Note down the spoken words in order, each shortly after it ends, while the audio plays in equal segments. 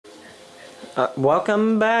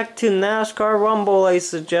Welcome back to NASCAR Rumble,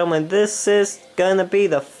 ladies and gentlemen. This is gonna be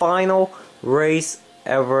the final race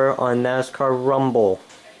ever on NASCAR Rumble.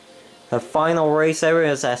 The final race ever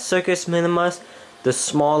is at Circus Minimus, the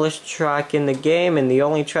smallest track in the game and the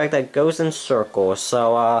only track that goes in circles.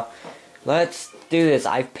 So, let's do this.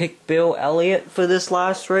 I picked Bill Elliott for this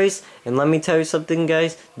last race, and let me tell you something,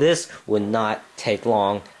 guys. This would not take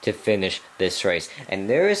long to finish this race. And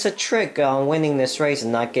there is a trick on winning this race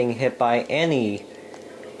and not getting hit by any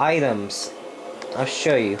items. I'll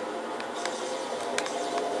show you.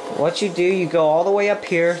 What you do, you go all the way up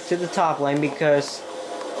here to the top lane because...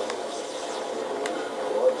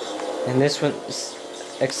 And this one,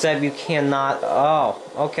 except you cannot... Oh,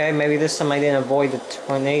 okay, maybe this time I didn't avoid the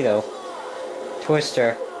tornado.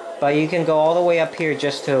 Twister, but you can go all the way up here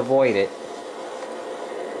just to avoid it.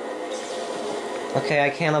 Okay, I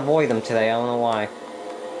can't avoid them today, I don't know why.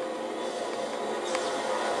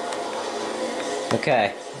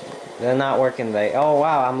 Okay, they're not working today. Oh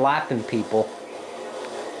wow, I'm lapping people.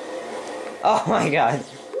 Oh my god.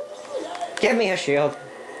 Give me a shield.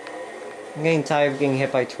 I'm getting tired of getting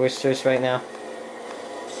hit by twisters right now.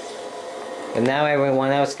 And now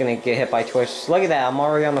everyone else is gonna get hit by twisters. Look at that, I'm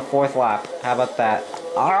already on the 4th lap. How about that?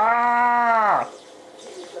 Ah!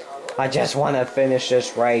 I just want to finish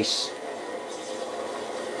this race.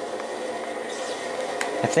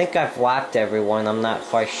 I think I've lapped everyone, I'm not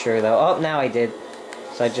quite sure though. Oh, now I did.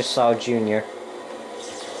 So I just saw Junior.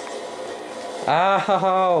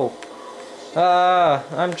 Oh!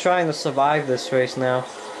 I'm trying to survive this race now.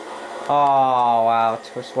 Oh, wow.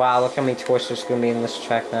 Wow, look how many twisters gonna be in this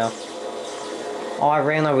track now. Oh, I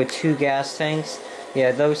ran over 2 gas tanks.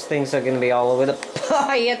 Yeah, those things are going to be all over the...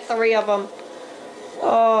 I hit 3 of them.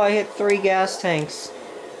 Oh, I hit 3 gas tanks.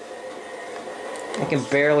 I can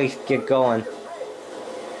barely get going.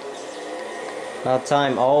 About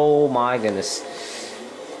time. Oh my goodness.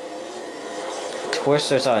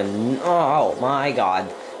 Twisters are... Oh my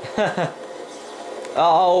god.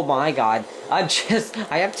 Oh my god. I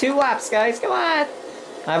have 2 laps, guys. Come on.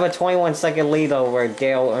 I have a 21-second lead over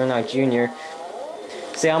Dale Earnhardt Jr.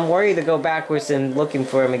 See, I'm worried to go backwards and looking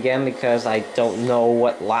for him again because I don't know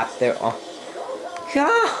what lap they're on.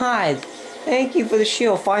 God! Thank you for the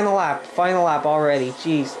shield. Final lap. Final lap already.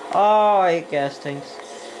 Jeez. Oh, I hate gas tanks.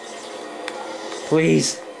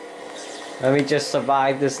 Please. Let me just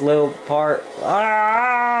survive this little part.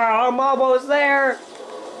 Ah, I'm almost there!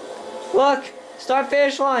 Look! Start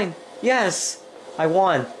finish line! Yes! I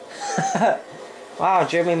won. Wow,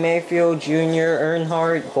 Jimmy Mayfield, Jr.,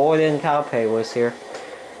 Earnhardt, Gordon, Calpe was here.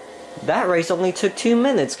 That race only took 2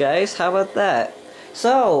 minutes, guys. How about that?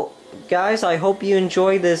 So, guys, I hope you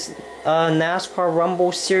enjoyed this NASCAR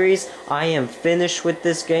Rumble series. I am finished with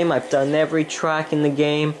this game. I've done every track in the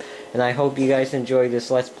game, and I hope you guys enjoyed this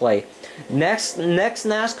Let's Play. Next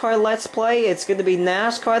NASCAR Let's Play, it's going to be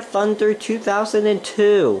NASCAR Thunder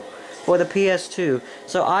 2002 for the PS2.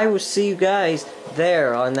 So I will see you guys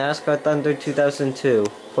there on NASCAR Thunder 2002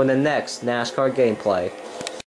 for the next NASCAR gameplay.